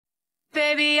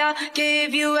baby, I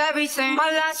gave you everything. My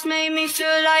last made me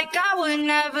feel like I would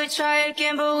never try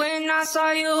again, but when I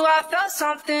saw you, I felt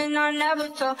something I never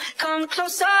felt. Come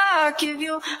closer, I'll give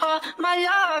you all my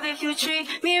love. If you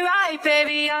treat me right,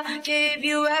 baby, I gave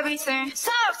you everything.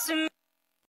 Talk to me.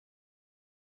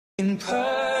 In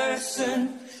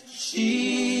person,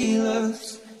 she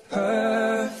looks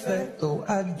perfect, though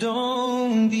I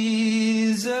don't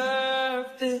deserve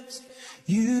this.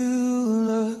 You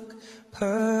look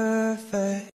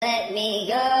perfect. Let me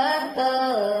go, and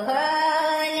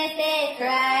if it's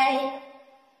right,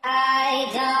 I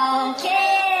don't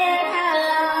care how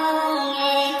long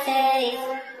it takes.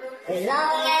 As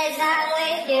long as I'm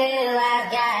with you, I've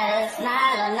got a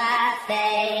smile on my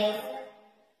face.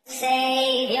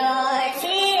 Save your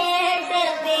tears,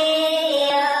 it'll be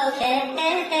okay.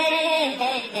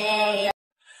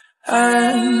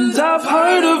 And I've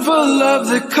heard of a love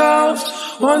that comes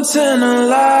once in a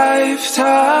lifetime,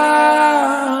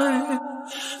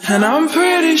 and I'm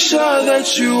pretty sure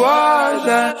that you are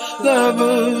that love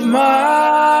of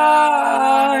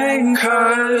mine.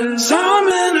 'Cause I'm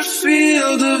in a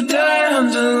field of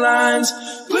dandelions,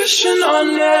 wishing on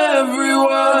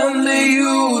everyone that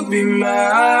you would be mine,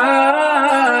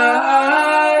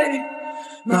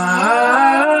 mine.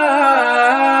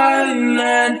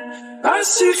 And I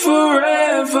see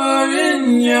forever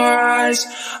in your eyes.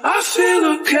 I feel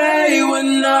okay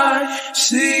when I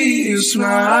see you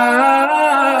smile,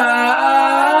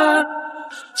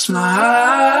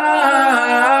 smile.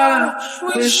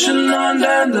 Wishing on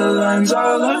dandelions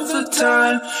all of the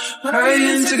time,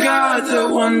 praying to God that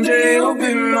one day you'll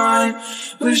be mine.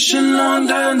 Wishing on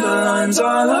dandelions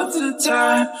all of the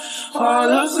time, all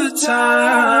of the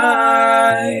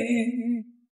time.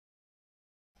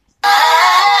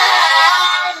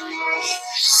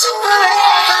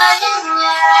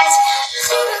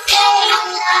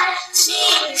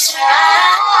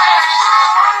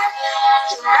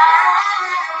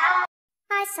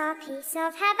 I saw a piece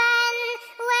of heaven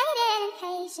waiting in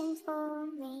patience for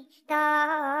me,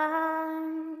 dawn.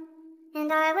 And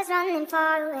I was running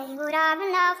far away. Would I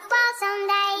run off? Well,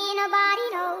 someday nobody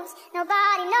knows,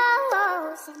 nobody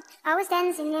knows. And I was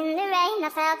dancing in the rain. I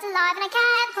felt alive and I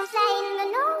can't complain. But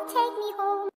no, take me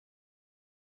home.